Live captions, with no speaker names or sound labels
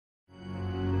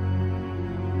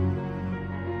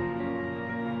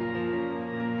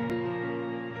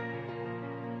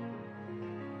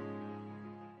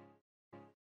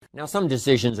Now, some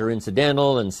decisions are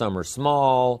incidental and some are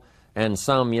small and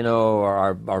some,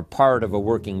 are part of a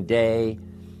working day.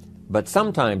 But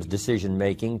sometimes decision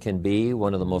making can be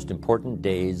one of the most important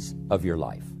days of your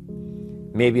life.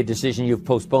 Maybe a decision you've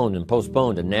postponed,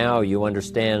 and now you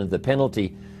understand the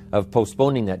penalty of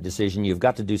postponing that decision. You've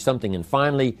got to do something, and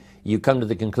finally you come to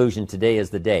the conclusion, today is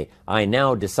the day. I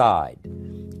now decide.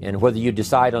 And whether you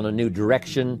decide on a new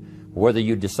direction, whether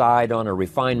you decide on a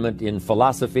refinement in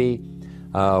philosophy,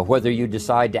 whether you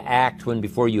decide to act when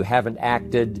before you haven't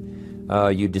acted,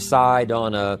 you decide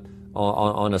on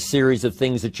a series of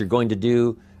things that you're going to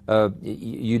do,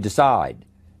 you decide.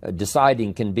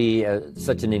 Deciding can be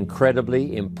such an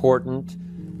incredibly important,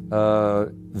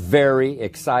 very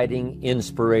exciting,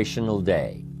 inspirational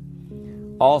day.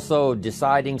 Also,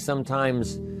 deciding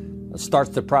sometimes starts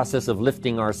the process of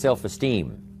lifting our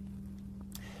self-esteem.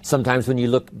 Sometimes when you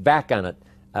look back on it,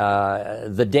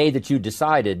 the day that you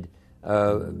decided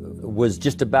was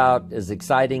just about as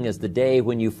exciting as the day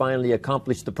when you finally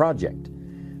accomplished the project.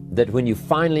 That when you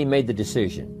finally made the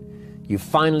decision, you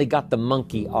finally got the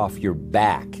monkey off your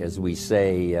back, as we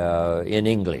say in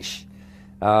English.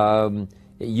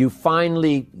 You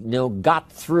finally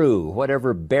got through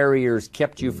whatever barriers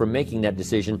kept you from making that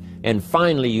decision, and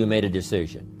finally you made a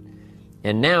decision.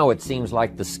 And now it seems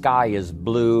like the sky is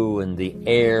blue and the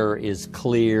air is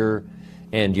clear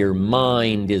and your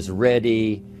mind is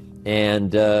ready, and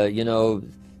the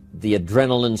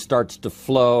adrenaline starts to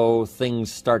flow,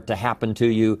 things start to happen to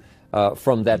you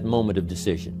from that moment of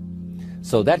decision.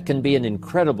 So that can be an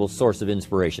incredible source of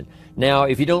inspiration. Now,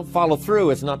 if you don't follow through,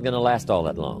 it's not going to last all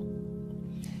that long.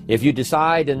 If you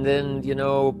decide and then,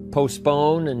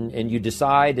 postpone and you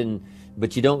decide,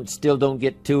 but you still don't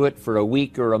get to it for a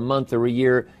week or a month or a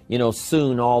year,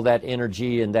 soon all that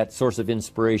energy and that source of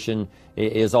inspiration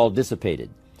is all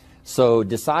dissipated. So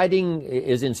deciding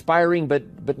is inspiring,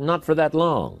 but not for that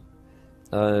long.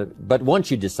 But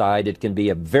once you decide, it can be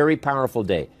a very powerful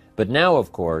day. But now,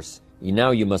 of course,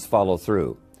 now you must follow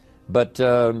through. But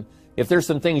if there's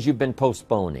some things you've been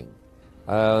postponing,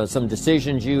 some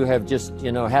decisions you have just,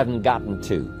 haven't gotten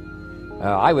to,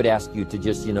 I would ask you to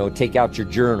just, take out your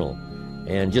journal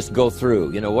and just go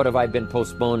through, what have I been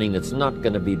postponing that's not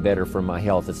going to be better for my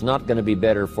health? It's not going to be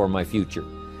better for my future.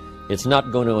 It's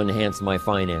not going to enhance my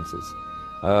finances.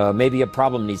 Maybe a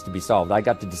problem needs to be solved. I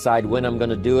got to decide when I'm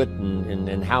going to do it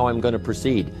and how I'm going to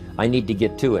proceed. I need to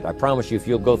get to it. I promise you, if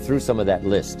you'll go through some of that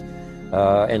list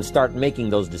and start making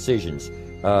those decisions,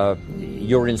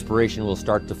 your inspiration will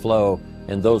start to flow,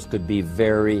 and those could be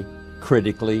very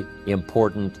critically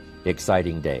important,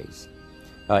 exciting days.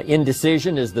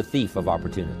 Indecision is the thief of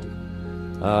opportunity.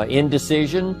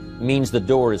 Indecision means the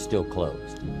door is still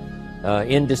closed.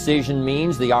 Indecision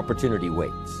means the opportunity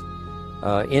waits.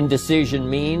 Indecision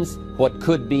means what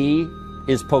could be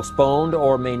is postponed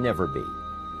or may never be.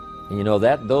 And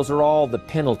those are all the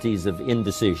penalties of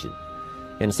indecision.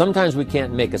 And sometimes we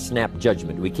can't make a snap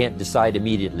judgment. We can't decide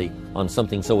immediately on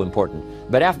something so important.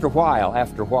 But after a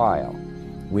while,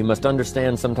 we must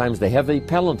understand sometimes the heavy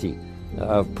penalty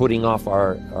of putting off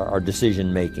our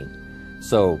decision making.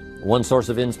 So, one source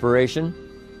of inspiration,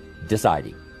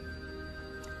 deciding.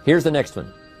 Here's the next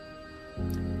one.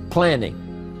 Planning.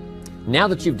 Now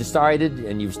that you've decided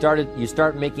and you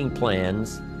start making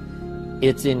plans,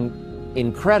 it's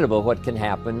incredible what can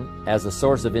happen as a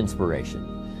source of inspiration.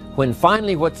 When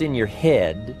finally what's in your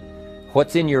head,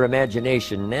 what's in your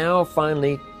imagination, now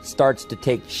finally starts to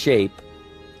take shape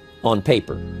on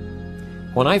paper.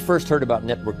 When I first heard about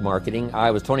network marketing,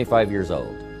 I was 25 years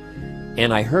old.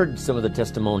 And I heard some of the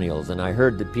testimonials, and I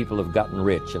heard that people have gotten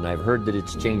rich, and I've heard that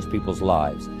it's changed people's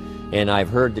lives. And I've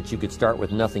heard that you could start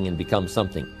with nothing and become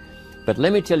something. But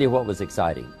let me tell you what was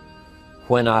exciting.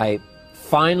 When I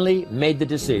finally made the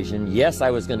decision, yes,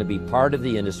 I was going to be part of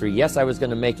the industry, yes, I was going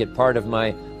to make it part of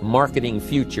my marketing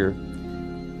future,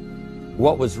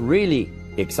 what was really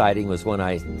exciting was when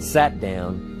I sat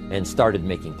down and started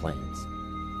making plans.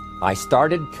 I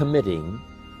started committing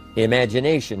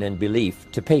imagination and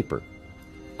belief to paper.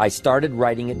 I started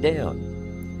writing it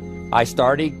down. I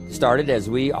started, as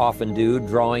we often do,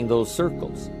 drawing those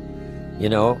circles.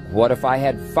 What if I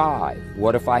had 5?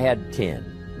 What if I had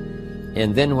 10?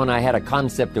 And then when I had a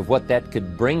concept of what that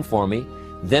could bring for me,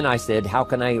 then I said, how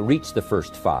can I reach the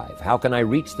first 5? How can I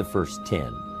reach the first 10?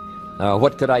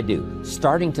 What could I do?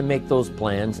 Starting to make those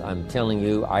plans, I'm telling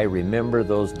you, I remember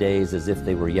those days as if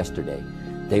they were yesterday.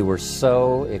 They were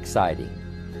so exciting.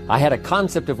 I had a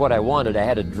concept of what I wanted. I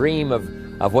had a dream of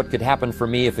what could happen for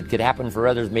me. If it could happen for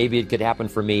others, maybe it could happen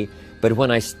for me. But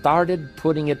when I started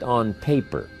putting it on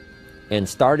paper and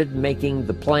started making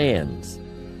the plans,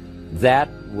 That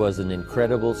was an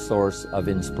incredible source of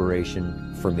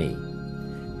inspiration for me,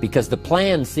 because the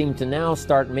plans seemed to now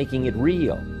start making it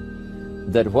real.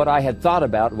 That what I had thought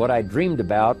about, what I dreamed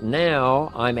about,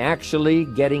 now I'm actually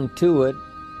getting to it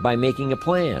by making a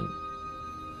plan.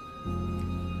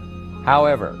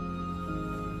 However,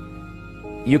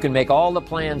 you can make all the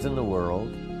plans in the world,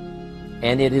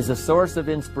 and it is a source of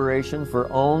inspiration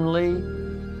for only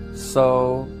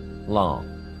so long.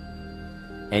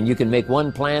 And you can make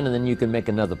one plan, and then you can make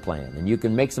another plan. And you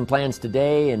can make some plans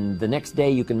today, and the next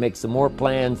day you can make some more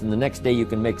plans, and the next day you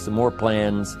can make some more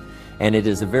plans. And it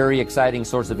is a very exciting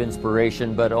source of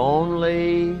inspiration, but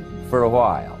only for a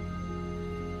while.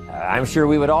 I'm sure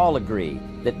we would all agree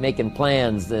that making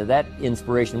plans, that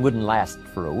inspiration wouldn't last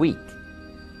for a week.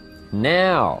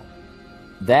 Now,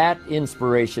 that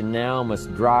inspiration now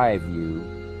must drive you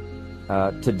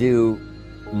to do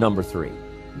number 3.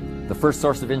 The first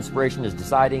source of inspiration is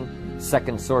deciding.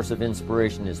 Second source of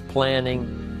inspiration is planning.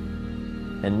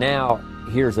 And now,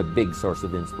 here's a big source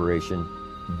of inspiration: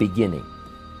 beginning.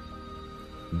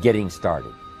 Getting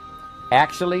started.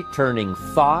 Actually turning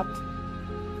thought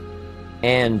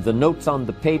and the notes on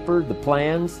the paper, the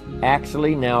plans,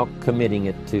 actually now committing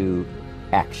it to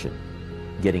action.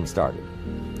 Getting started.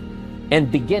 And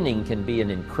beginning can be an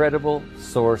incredible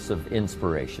source of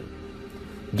inspiration.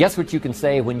 Guess what you can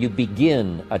say when you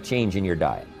begin a change in your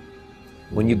diet?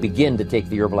 When you begin to take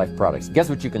the Herbalife products, guess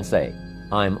what you can say?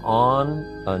 I'm on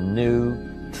a new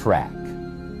track.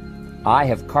 I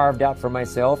have carved out for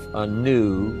myself a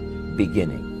new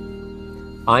beginning.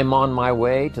 I'm on my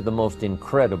way to the most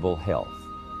incredible health.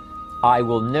 I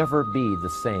will never be the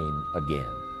same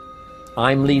again.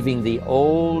 I'm leaving the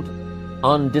old,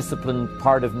 undisciplined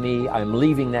part of me. I'm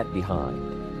leaving that behind.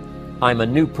 I'm a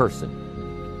new person.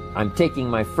 I'm taking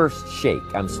my first shake.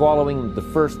 I'm swallowing the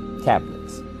first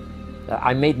tablets.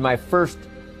 I made my first,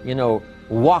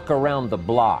 walk around the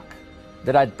block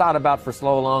that I'd thought about for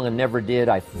so long and never did.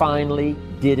 I finally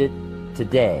did it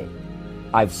today.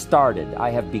 I've started. I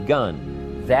have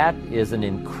begun. That is an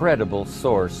incredible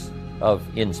source of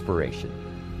inspiration.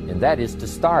 And that is to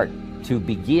start, to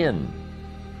begin.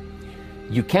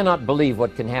 You cannot believe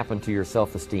what can happen to your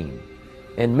self-esteem.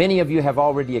 And many of you have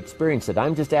already experienced it.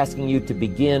 I'm just asking you to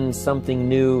begin something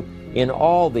new in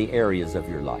all the areas of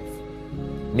your life.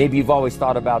 Maybe you've always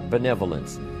thought about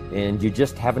benevolence, and you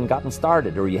just haven't gotten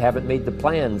started, or you haven't made the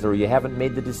plans, or you haven't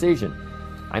made the decision.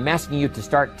 I'm asking you to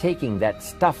start taking that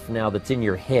stuff now that's in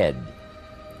your head,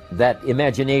 that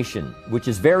imagination, which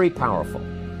is very powerful,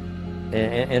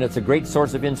 and it's a great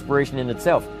source of inspiration in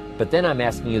itself. But then I'm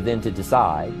asking you then to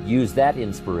decide, use that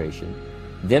inspiration.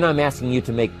 Then I'm asking you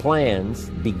to make plans,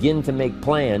 begin to make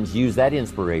plans, use that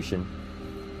inspiration.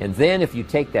 And then if you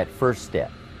take that first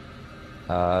step,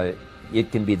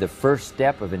 it can be the first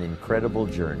step of an incredible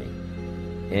journey.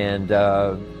 And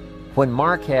when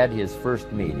Mark had his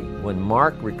first meeting, when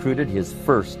Mark recruited his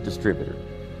first distributor,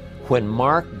 when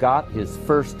Mark got his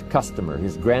first customer,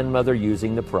 his grandmother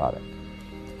using the product,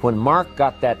 when Mark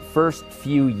got that first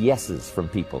few yeses from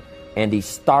people, and he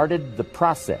started the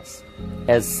process,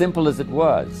 as simple as it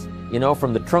was,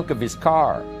 from the trunk of his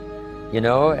car,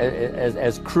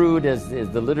 as crude as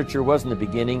the literature was in the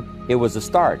beginning, it was a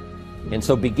start. And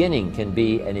so beginning can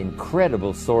be an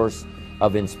incredible source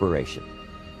of inspiration.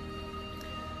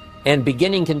 And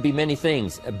beginning can be many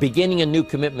things. Beginning a new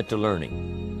commitment to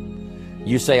learning.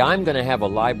 You say, I'm going to have a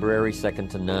library second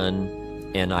to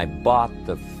none, and I bought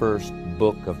the first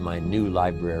book of my new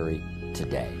library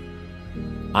today.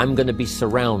 I'm going to be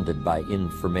surrounded by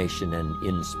information and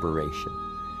inspiration.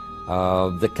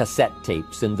 The cassette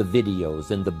tapes and the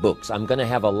videos and the books. I'm going to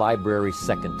have a library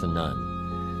second to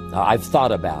none. I've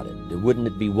thought about it. Wouldn't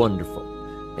it be wonderful?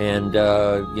 And,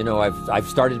 I've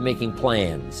started making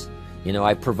plans.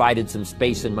 I provided some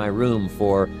space in my room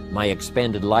for my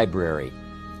expanded library.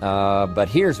 But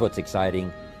here's what's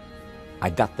exciting. I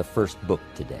got the first book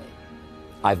today.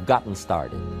 I've gotten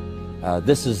started.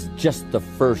 This is just the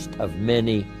first of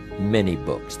many, many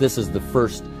books. This is the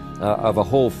first of a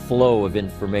whole flow of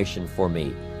information for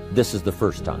me. This is the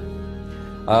first time.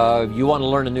 You want to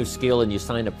learn a new skill and you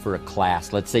sign up for a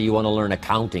class. Let's say you want to learn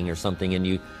accounting or something, and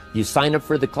you sign up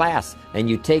for the class and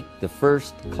you take the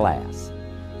first class.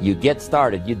 You get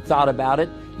started. You'd thought about it.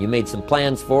 You made some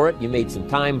plans for it. You made some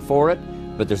time for it.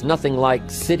 But there's nothing like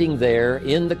sitting there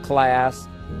in the class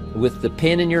with the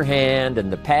pen in your hand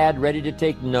and the pad ready to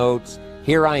take notes.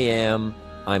 Here I am.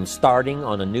 I'm starting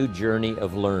on a new journey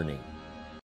of learning.